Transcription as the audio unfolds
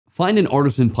Find an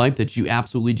artisan pipe that you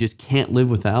absolutely just can't live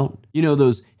without. You know,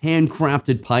 those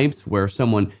handcrafted pipes where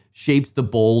someone shapes the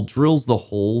bowl, drills the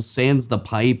hole, sands the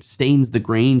pipe, stains the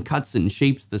grain, cuts and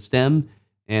shapes the stem,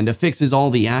 and affixes all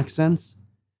the accents.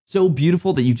 So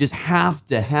beautiful that you just have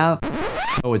to have.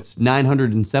 Oh, it's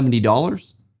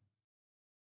 $970?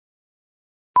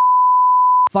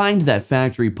 Find that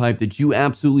factory pipe that you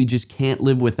absolutely just can't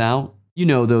live without. You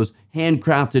know, those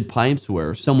handcrafted pipes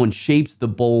where someone shapes the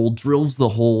bowl, drills the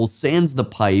hole, sands the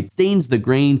pipe, stains the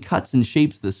grain, cuts and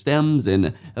shapes the stems,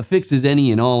 and affixes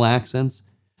any and all accents.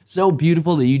 So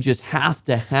beautiful that you just have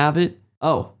to have it.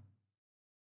 Oh,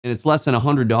 and it's less than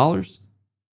 $100?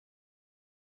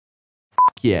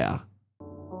 Yeah.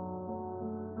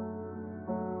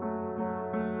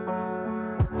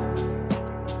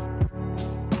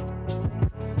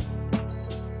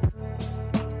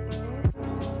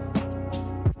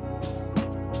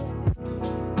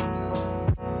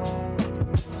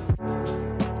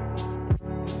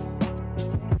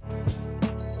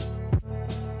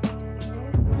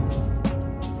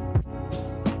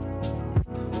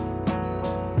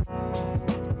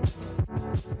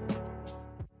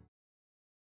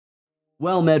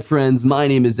 Well met friends, my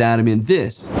name is Adam and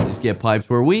this is Get Pipes,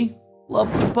 where we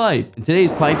love to pipe. And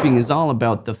today's piping is all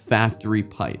about the factory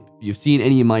pipe. If you've seen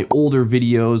any of my older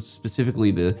videos, specifically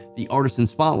the Artisan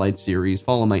Spotlight series,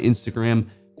 follow my Instagram,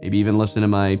 maybe even listen to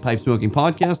my pipe smoking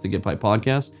podcast, the Get Pipe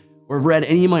Podcast, or have read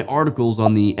any of my articles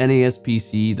on the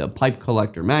NASPC, the Pipe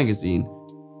Collector magazine,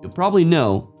 you'll probably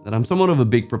know that I'm somewhat of a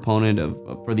big proponent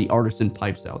for the artisan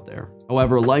pipes out there.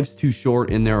 However, life's too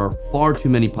short and there are far too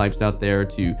many pipes out there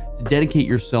to dedicate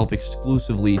yourself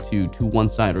exclusively to one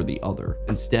side or the other.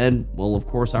 Instead, well, of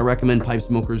course, I recommend pipe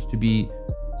smokers to be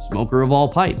smoker of all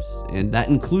pipes, and that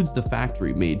includes the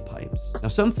factory-made pipes. Now,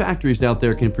 some factories out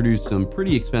there can produce some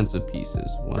pretty expensive pieces,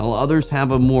 while others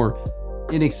have a more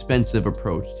inexpensive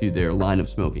approach to their line of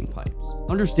smoking pipes.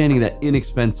 Understanding that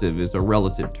inexpensive is a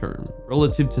relative term,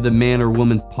 relative to the man or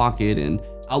woman's pocket and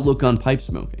outlook on pipe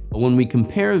smoking. But when we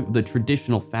compare the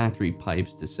traditional factory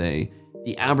pipes to, say,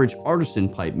 the average artisan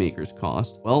pipe maker's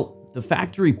cost, well, the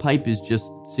factory pipe is just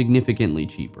significantly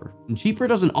cheaper. And cheaper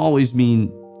doesn't always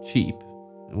mean cheap.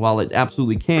 And while it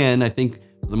absolutely can, I think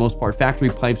for the most part, factory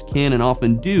pipes can and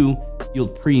often do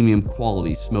yield premium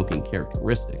quality smoking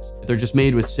characteristics. They're just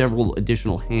made with several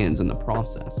additional hands in the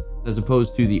process, as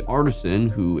opposed to the artisan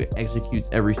who executes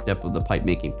every step of the pipe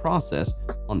making process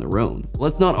on their own.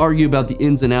 Let's not argue about the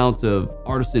ins and outs of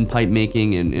artisan pipe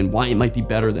making and why it might be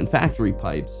better than factory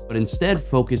pipes, but instead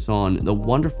focus on the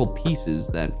wonderful pieces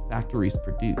that factories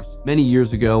produce. Many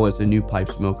years ago, as a new pipe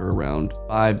smoker, around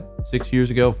 5-6 years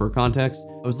ago for context,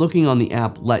 I was looking on the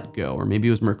app Let Go, or maybe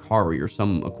it was Mercari or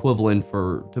some equivalent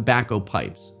for tobacco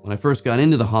pipes. When I first got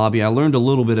into the hobby, I learned a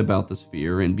little bit about the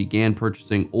sphere and began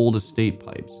purchasing old estate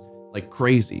pipes like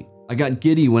crazy. I got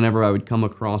giddy whenever I would come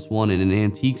across one in an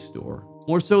antique store.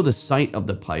 More so the sight of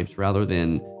the pipes rather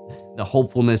than the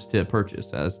hopefulness to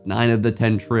purchase, as 9 of the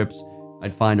 10 trips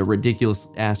I'd find a ridiculous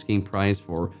asking price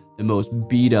for the most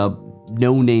beat up,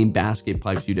 no-name basket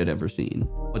pipes you'd ever seen.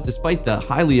 But despite the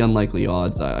highly unlikely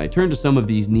odds, I turned to some of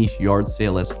these niche yard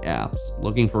sale-esque apps,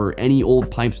 looking for any old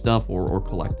pipe stuff or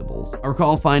collectibles. I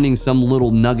recall finding some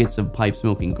little nuggets of pipe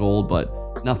smoking gold, but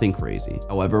nothing crazy.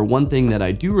 However, one thing that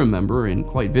I do remember, and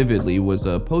quite vividly, was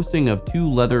a posting of 2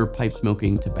 leather pipe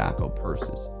smoking tobacco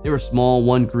purses. They were small,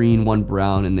 one green, one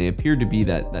brown, and they appeared to be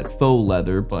that faux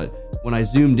leather, but when I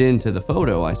zoomed into the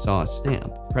photo, I saw a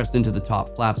stamp. Pressed into the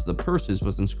top flaps of the purses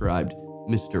was inscribed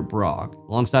Mr. Brog,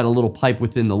 alongside a little pipe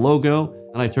within the logo,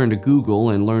 and I turned to Google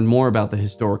and learned more about the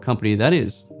historic company that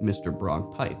is Mr.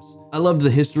 Brog Pipes. I loved the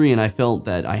history and I felt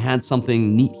that I had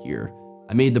something neat here.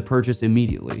 I made the purchase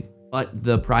immediately, but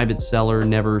the private seller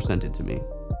never sent it to me.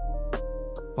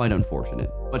 Quite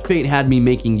unfortunate. But fate had me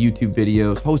making YouTube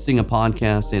videos, hosting a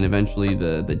podcast, and eventually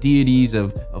the deities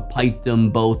of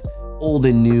pipedom, both old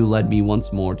and new, led me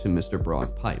once more to Mr.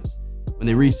 Brog Pipes. When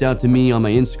they reached out to me on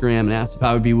my Instagram and asked if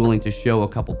I would be willing to show a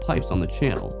couple pipes on the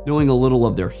channel. Knowing a little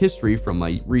of their history from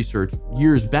my research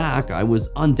years back, I was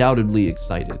undoubtedly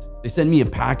excited. They sent me a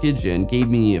package and gave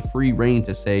me a free rein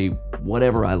to say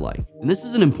whatever I like. And this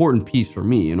is an important piece for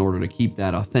me in order to keep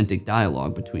that authentic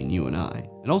dialogue between you and I.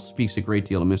 It also speaks a great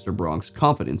deal to Mr. Brog's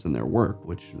confidence in their work,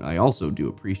 which I also do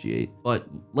appreciate. But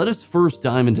let us first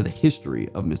dive into the history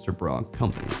of Mr. Brog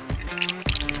Company.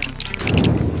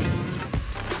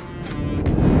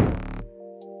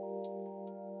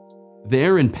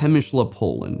 There in Przemyśl,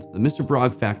 Poland, the Mr.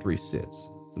 Brog factory sits,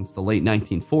 since the late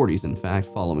 1940s, in fact,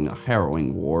 following a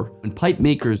harrowing war, when pipe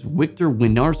makers Wiktor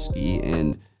Winarski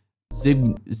and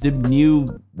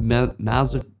Zbigniew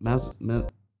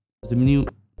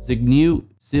Zibnu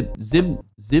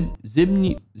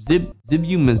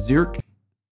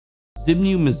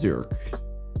Mazurk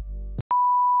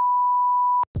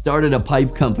started a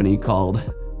pipe company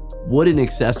called Wooden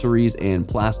Accessories and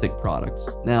Plastic Products.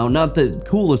 Now, not the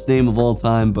coolest name of all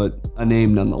time, but a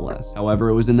name nonetheless. However,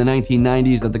 it was in the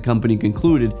 1990s that the company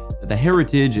concluded that the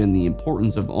heritage and the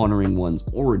importance of honoring one's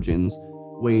origins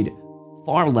weighed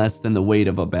far less than the weight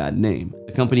of a bad name.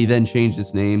 The company then changed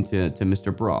its name to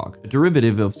Mr. Brog, a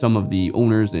derivative of some of the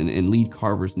owners and lead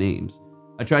carvers' names.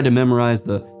 I tried to memorize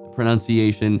the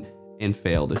pronunciation and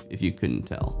failed if you couldn't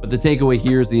tell. But the takeaway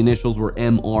here is the initials were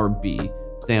MRB,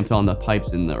 stamped on the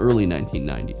pipes in the early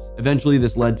 1990s. Eventually,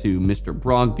 this led to Mr.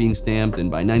 Brog being stamped, and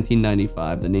by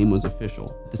 1995, the name was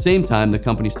official. At the same time, the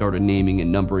company started naming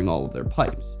and numbering all of their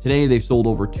pipes. Today, they've sold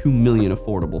over 2 million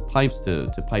affordable pipes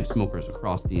to pipe smokers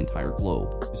across the entire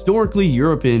globe. Historically,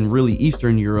 Europe and really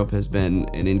Eastern Europe has been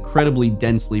an incredibly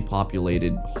densely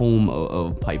populated home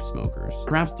of pipe smokers.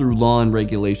 Perhaps through law and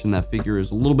regulation, that figure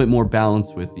is a little bit more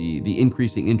balanced with the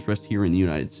increasing interest here in the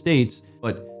United States,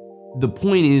 but the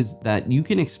point is that you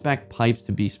can expect pipes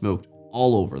to be smoked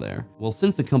all over there. Well,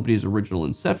 since the company's original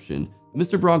inception, the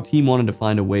Mr. Brog team wanted to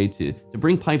find a way to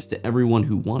bring pipes to everyone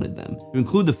who wanted them, to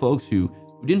include the folks who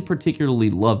didn't particularly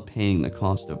love paying the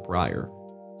cost of briar,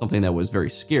 something that was very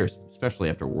scarce, especially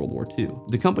after World War II.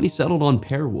 The company settled on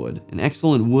pear wood, an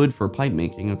excellent wood for pipe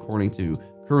making, according to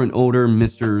current owner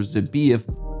Mr. Zbigniew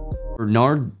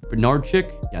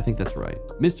Bernardczyk? Yeah, I think that's right.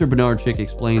 Mr. Bernardczyk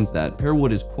explains that pear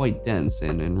wood is quite dense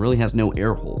and really has no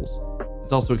air holes.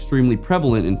 It's also extremely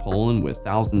prevalent in Poland with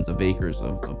thousands of acres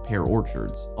of pear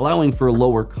orchards, allowing for a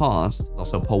lower cost. It's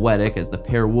also poetic as the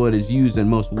pear wood is used in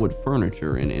most wood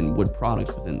furniture and wood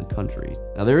products within the country.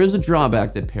 Now, there is a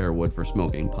drawback to pear wood for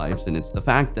smoking pipes, and it's the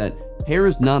fact that pear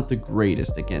is not the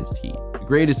greatest against heat. The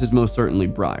greatest is most certainly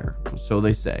briar, so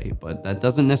they say, but that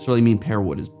doesn't necessarily mean pear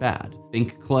wood is bad.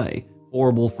 Think clay,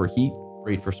 horrible for heat,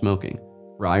 great for smoking.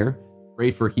 Briar,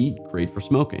 great for heat, great for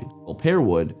smoking. Well, pear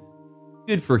wood,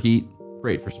 good for heat,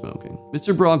 great for smoking.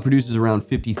 Mr. Brog produces around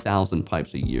 50,000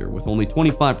 pipes a year, with only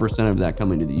 25% of that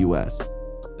coming to the US.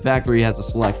 The factory has a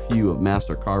select few of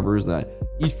master carvers that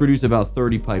each produce about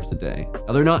 30 pipes a day.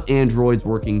 Now, they're not androids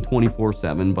working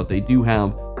 24/7, but they do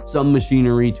have some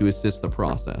machinery to assist the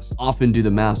process. Often do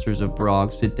the masters of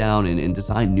Brog sit down and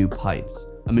design new pipes.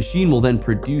 A machine will then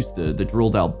produce the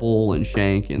drilled out bowl and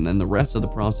shank, and then the rest of the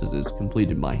process is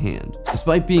completed by hand.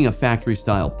 Despite being a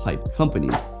factory-style pipe company,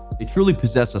 they truly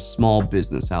possess a small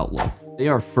business outlook. They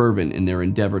are fervent in their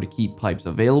endeavor to keep pipes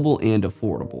available and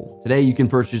affordable. Today, you can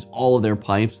purchase all of their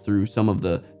pipes through some of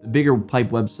the bigger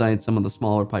pipe websites, some of the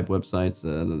smaller pipe websites,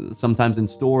 sometimes in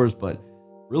stores, but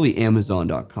really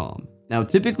Amazon.com. Now,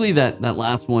 typically that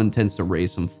last one tends to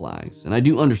raise some flags, and I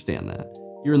do understand that.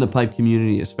 Here in the pipe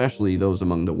community, especially those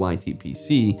among the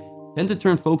YTPC, tend to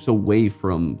turn folks away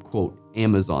from, quote,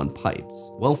 Amazon pipes.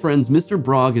 Well, friends, Mr.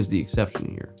 Brog is the exception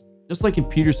here. Just like if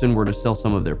Peterson were to sell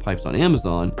some of their pipes on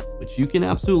Amazon, which you can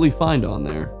absolutely find on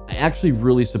there, I actually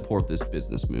really support this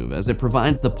business move as it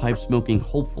provides the pipe smoking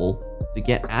hopeful to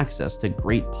get access to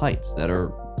great pipes that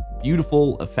are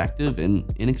beautiful, effective,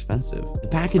 and inexpensive. The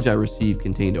package I received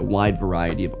contained a wide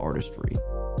variety of artistry.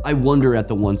 I wonder at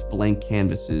the once blank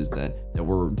canvases that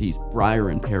were these briar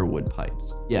and pear wood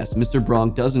pipes. Yes, Mr.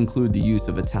 Brog does include the use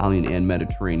of Italian and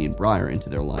Mediterranean briar into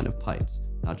their line of pipes,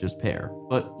 not just pear.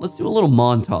 But let's do a little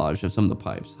montage of some of the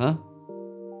pipes, huh?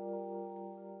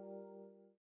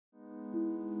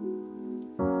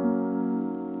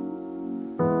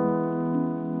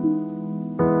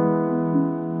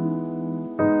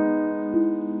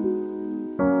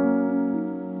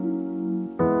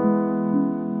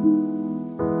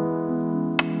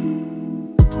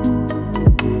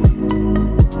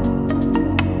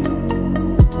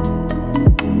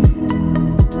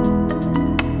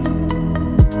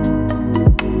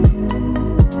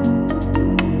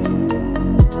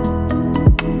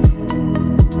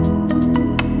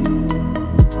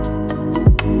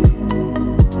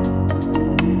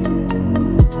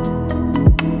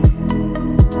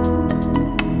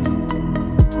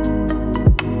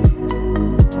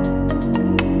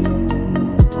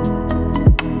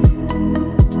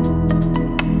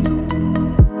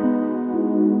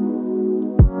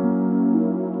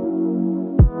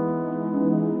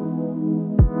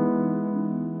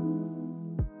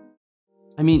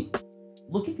 I mean,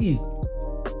 look at these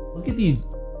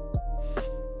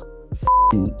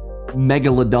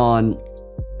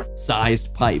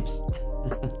megalodon-sized pipes.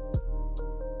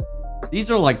 These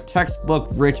are like textbook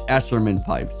Rich Esserman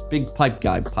pipes, big pipe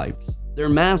guy pipes. They're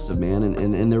massive, man,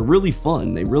 and they're really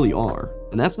fun. They really are.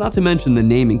 And that's not to mention the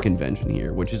naming convention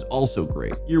here, which is also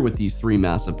great. Here with these three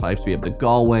massive pipes, we have the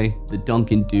Galway, the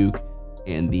Duncan Duke,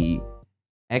 and the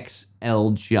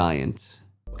XL Giant.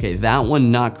 Okay, that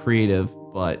one not creative,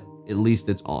 but at least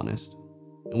it's honest.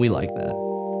 And we like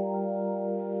that.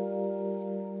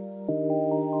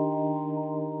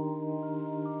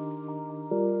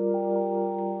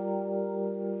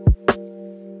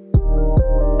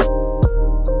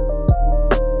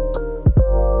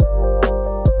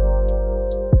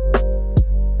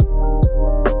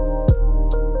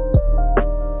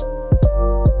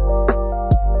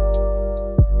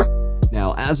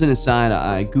 As an aside,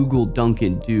 I googled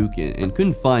Duncan Duke and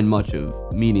couldn't find much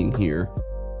of meaning here.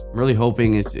 I'm really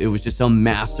hoping it was just some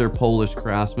master Polish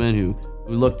craftsman who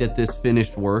looked at this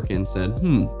finished work and said,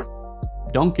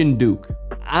 Duncan Duke.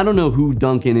 I don't know who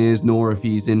Duncan is, nor if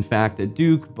he's in fact a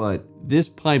duke, but this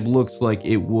pipe looks like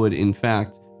it would in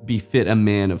fact befit a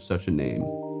man of such a name.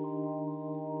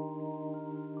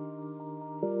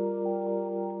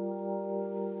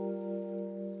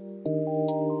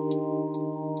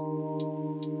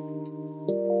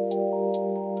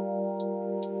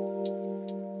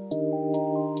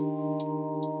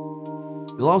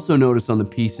 You'll also notice on the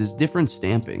pieces different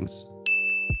stampings.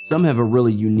 Some have a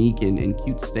really unique and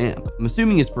cute stamp. I'm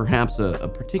assuming it's perhaps a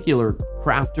particular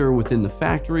crafter within the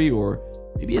factory, or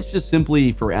maybe it's just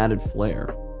simply for added flair.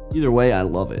 Either way, I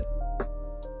love it.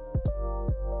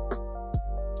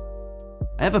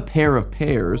 I have a pair of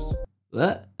pears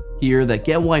here that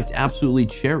Get Wiped absolutely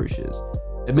cherishes.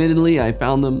 Admittedly, I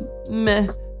found them meh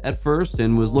at first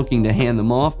and was looking to hand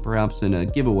them off, perhaps in a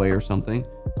giveaway or something.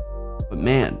 But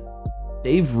man,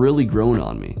 they've really grown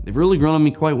on me. They've really grown on me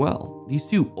quite well. These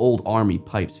two old army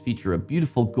pipes feature a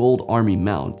beautiful gold army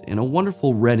mount and a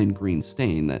wonderful red and green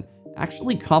stain that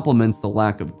actually complements the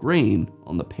lack of grain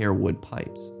on the pear wood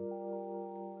pipes.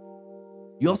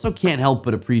 You also can't help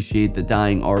but appreciate the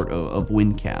dying art of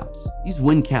wind caps. These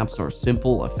wind caps are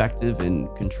simple, effective,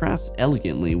 and contrast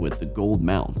elegantly with the gold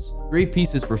mounts. Great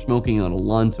pieces for smoking on a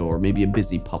lunt or maybe a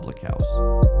busy public house.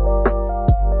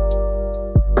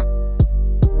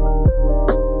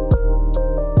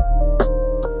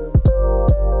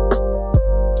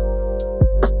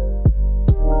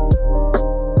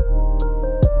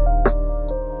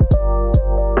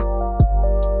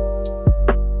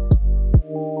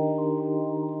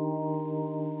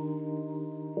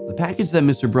 The package that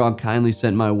Mr. Brog kindly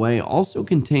sent my way also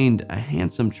contained a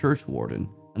handsome church warden,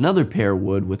 another pear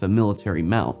wood with a military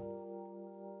mount.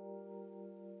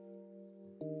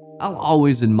 I'll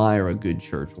always admire a good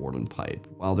church warden pipe.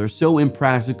 While they're so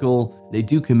impractical, they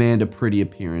do command a pretty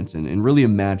appearance and really a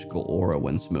magical aura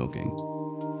when smoking.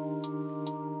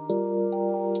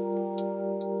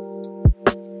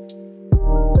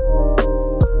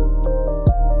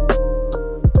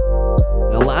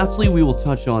 Lastly, we will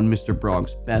touch on Mr.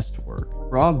 Brog's best work.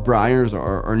 Brog briars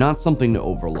are not something to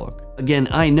overlook. Again,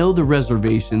 I know the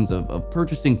reservations of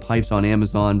purchasing pipes on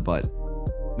Amazon, but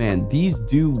man, these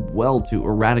do well to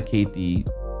eradicate the,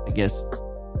 I guess,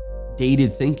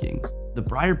 dated thinking. The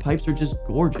briar pipes are just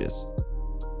gorgeous.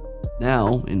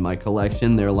 Now, in my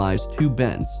collection, there lies two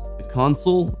bents, the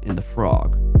Consul and the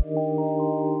Frog.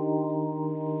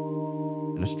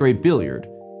 And a straight billiard,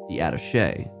 the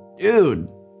attaché. Dude!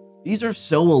 These are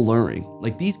so alluring.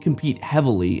 Like, these compete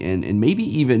heavily and maybe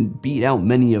even beat out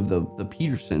many of the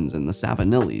Petersons and the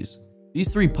Savinellis.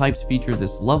 These three pipes feature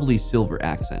this lovely silver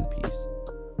accent piece.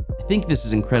 I think this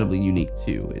is incredibly unique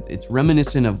too. It's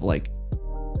reminiscent of, like,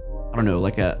 I don't know,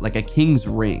 like a king's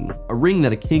ring. A ring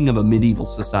that a king of a medieval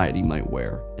society might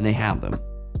wear. And they have them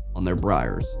on their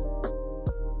briars.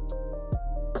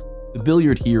 The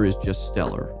billiard here is just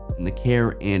stellar, in the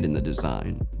care and in the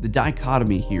design. The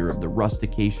dichotomy here of the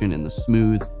rustication and the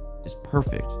smooth is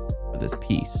perfect for this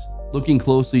piece. Looking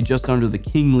closely just under the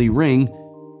kingly ring,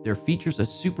 there features a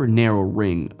super narrow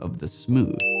ring of the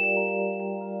smooth.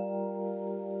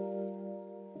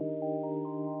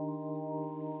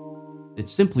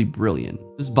 It's simply brilliant.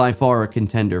 This is by far a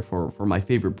contender for my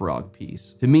favorite Brog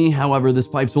piece. To me, however, this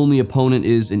pipe's only opponent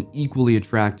is an equally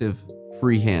attractive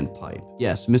freehand pipe.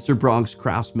 Yes, Mr. Brog's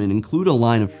craftsmen include a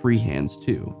line of freehands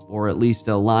too, or at least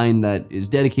a line that is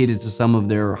dedicated to some of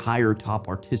their higher top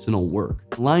artisanal work.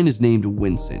 The line is named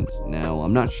Vincent. Now,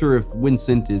 I'm not sure if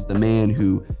Vincent is the man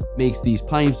who makes these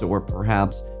pipes, or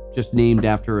perhaps just named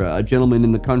after a gentleman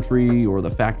in the country or the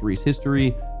factory's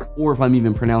history, or if I'm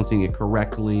even pronouncing it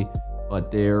correctly, but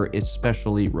they're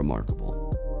especially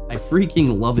remarkable. I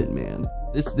freaking love it, man.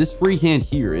 This freehand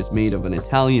here is made of an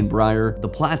Italian briar. The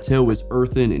plateau is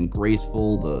earthen and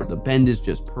graceful. The bend is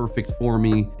just perfect for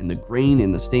me, and the grain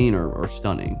and the stain are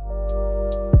stunning.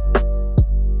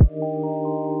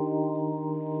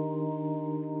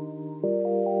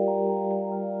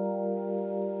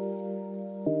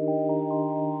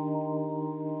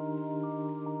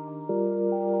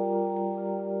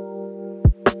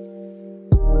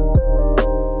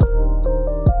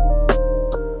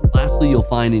 Lastly, you'll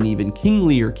find an even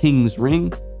kinglier king's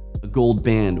ring, a gold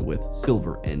band with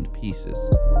silver end pieces.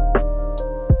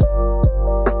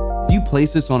 If you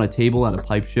place this on a table at a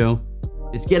pipe show,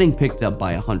 it's getting picked up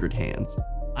by 100 hands.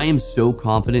 I am so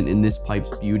confident in this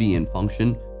pipe's beauty and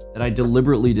function that I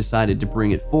deliberately decided to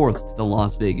bring it forth to the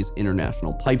Las Vegas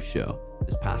International Pipe Show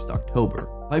this past October.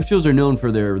 Pipe shows are known for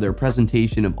their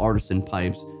presentation of artisan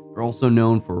pipes. They're also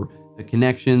known for the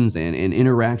connections and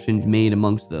interactions made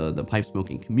amongst the pipe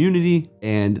smoking community,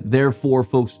 and therefore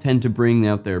folks tend to bring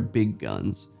out their big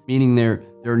guns, meaning their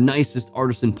nicest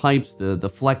artisan pipes, the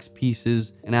flex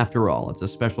pieces, and after all, it's a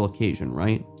special occasion,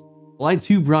 right? Well, I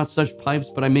too brought such pipes,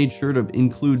 but I made sure to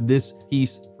include this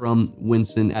piece from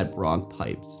Winston at Brog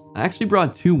Pipes. I actually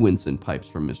brought 2 Winston pipes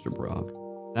from Mr. Brog.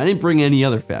 And I didn't bring any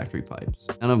other factory pipes.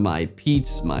 None of my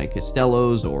Pete's, my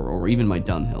Costellos, or even my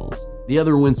Dunhills. The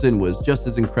other Winston was just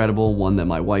as incredible, one that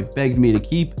my wife begged me to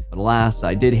keep, but alas,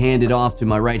 I did hand it off to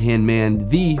my right-hand man,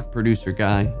 the producer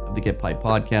guy of the Get Pipe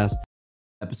podcast,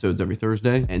 episodes every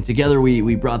Thursday. And together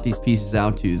we brought these pieces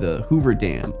out to the Hoover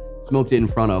Dam, smoked it in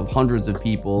front of hundreds of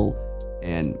people,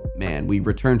 and man, we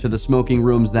returned to the smoking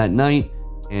rooms that night,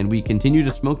 and we continued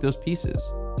to smoke those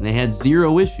pieces. And they had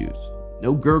 0 issues.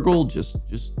 No gurgle, just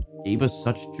gave us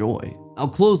such joy. I'll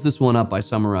close this one up by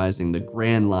summarizing the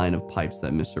grand line of pipes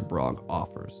that Mr. Brog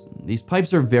offers. These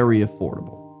pipes are very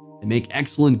affordable. They make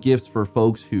excellent gifts for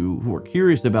folks who are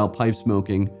curious about pipe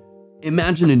smoking.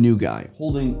 Imagine a new guy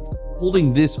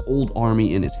holding this old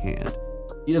army in his hand.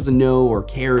 He doesn't know or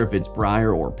care if it's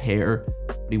briar or pear.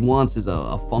 What he wants is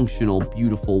a functional,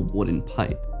 beautiful wooden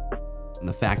pipe. And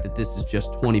the fact that this is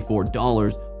just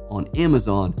 $24 on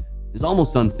Amazon is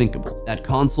almost unthinkable. That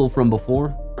console from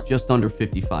before, just under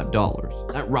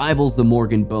 $55. That rivals the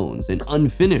Morgan Bones, an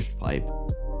unfinished pipe,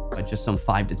 by just some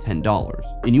 $5 to $10.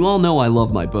 And you all know I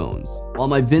love my bones. While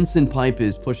my Vincent pipe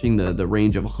is pushing the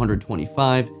range of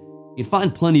 $125, you can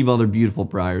find plenty of other beautiful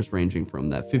briars ranging from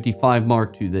that $55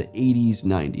 mark to the $80s,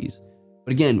 $90s.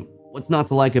 But again, what's not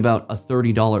to like about a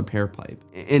 $30 pear pipe?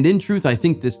 And in truth, I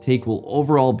think this take will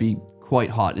overall be quite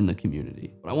hot in the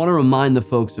community. But I want to remind the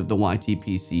folks of the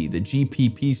YTPC, the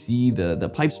GPPC, the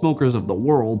pipe smokers of the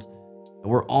world, that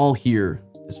we're all here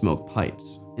to smoke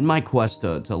pipes. In my quest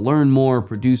to learn more,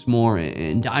 produce more,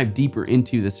 and dive deeper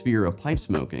into the sphere of pipe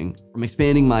smoking, from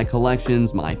expanding my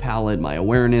collections, my palette, my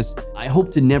awareness, I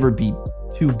hope to never be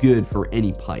too good for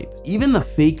any pipe. Even the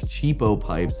fake cheapo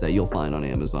pipes that you'll find on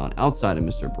Amazon outside of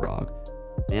Mr. Brog.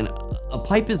 Man, a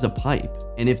pipe is a pipe.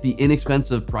 And if the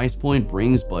inexpensive price point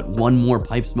brings but one more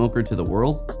pipe smoker to the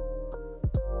world,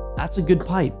 that's a good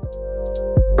pipe.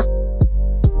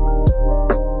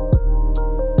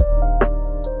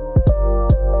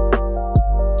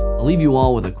 I'll leave you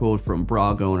all with a quote from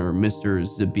Brog owner Mr.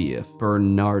 Zabiev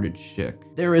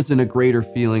Bernardchik. There isn't a greater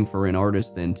feeling for an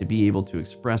artist than to be able to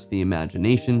express the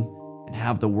imagination and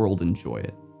have the world enjoy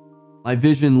it. My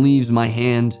vision leaves my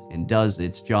hand and does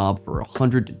its job for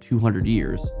 100 to 200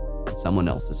 years in someone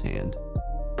else's hand.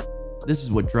 This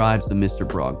is what drives the Mr.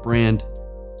 Brog brand.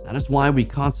 That is why we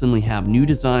constantly have new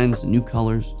designs, new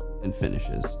colors, and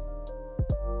finishes.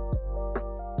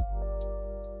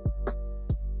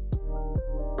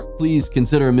 Please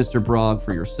consider a Mr. Brog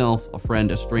for yourself, a friend,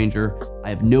 a stranger. I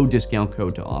have no discount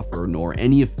code to offer, nor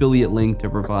any affiliate link to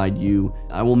provide you.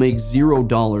 I will make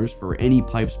 $0 for any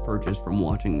pipes purchased from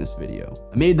watching this video.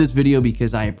 I made this video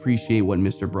because I appreciate what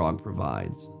Mr. Brog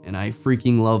provides, and I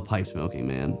freaking love pipe smoking,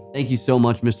 man. Thank you so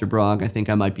much, Mr. Brog. I think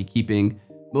I might be keeping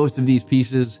most of these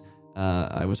pieces.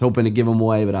 I was hoping to give them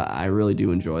away, but I really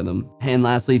do enjoy them. And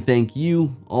lastly, thank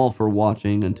you all for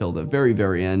watching until the very,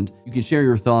 very end. You can share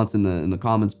your thoughts in the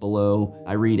comments below.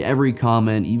 I read every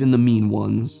comment, even the mean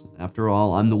ones. After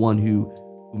all, I'm the one who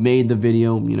made the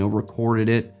video, recorded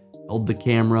it, held the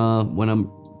camera when I'm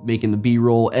making the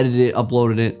B-roll, edited it,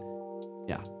 uploaded it.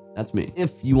 Yeah, that's me.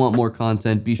 If you want more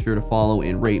content, be sure to follow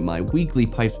and rate my weekly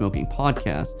pipe smoking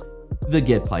podcast, the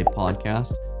Get Pipe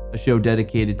Podcast, a show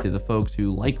dedicated to the folks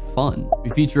who like fun. We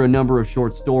feature a number of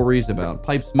short stories about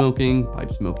pipe smoking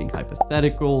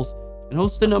hypotheticals, and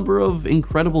host a number of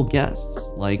incredible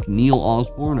guests like Neil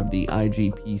Osborne of the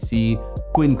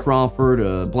IGPC, Quinn Crawford,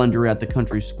 a blender at the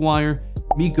Country Squire,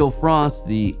 Mikko Frost,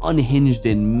 the unhinged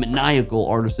and maniacal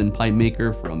artisan pipe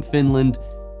maker from Finland,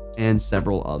 and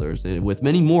several others, with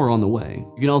many more on the way.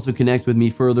 You can also connect with me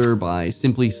further by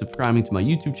simply subscribing to my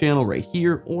YouTube channel right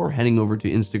here, or heading over to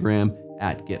Instagram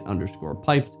at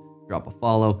 @get_pipes, drop a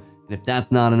follow, and if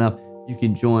that's not enough, you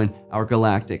can join our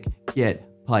galactic Get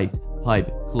Pipe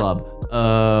Club.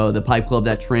 Oh, the pipe club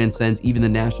that transcends even the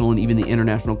national and even the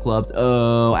international clubs.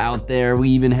 Oh, out there, we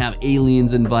even have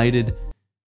aliens invited.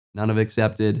 None have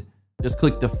accepted. Just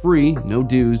click the free, no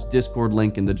dues, Discord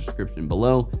link in the description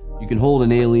below. You can hold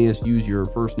an alias, use your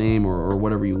first name or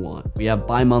whatever you want. We have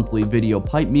bi-monthly video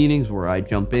pipe meetings where I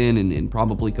jump in and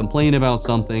probably complain about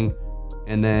something,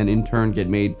 and then in turn get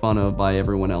made fun of by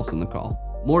everyone else in the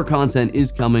call. More content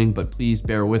is coming, but please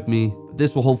bear with me.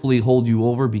 This will hopefully hold you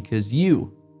over because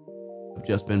you have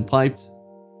just been piped.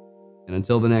 And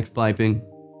until the next piping,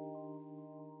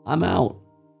 I'm out.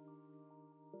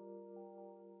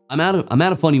 I'm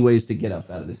out of funny ways to get up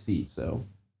out of the seat, so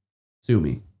sue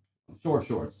me. Short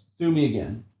shorts, sue me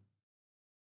again.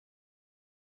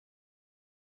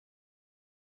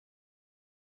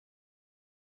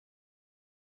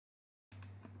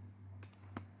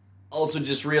 Also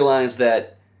just realized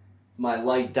that my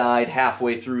light died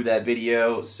halfway through that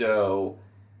video, so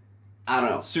I don't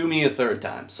know, sue me a third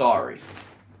time, sorry.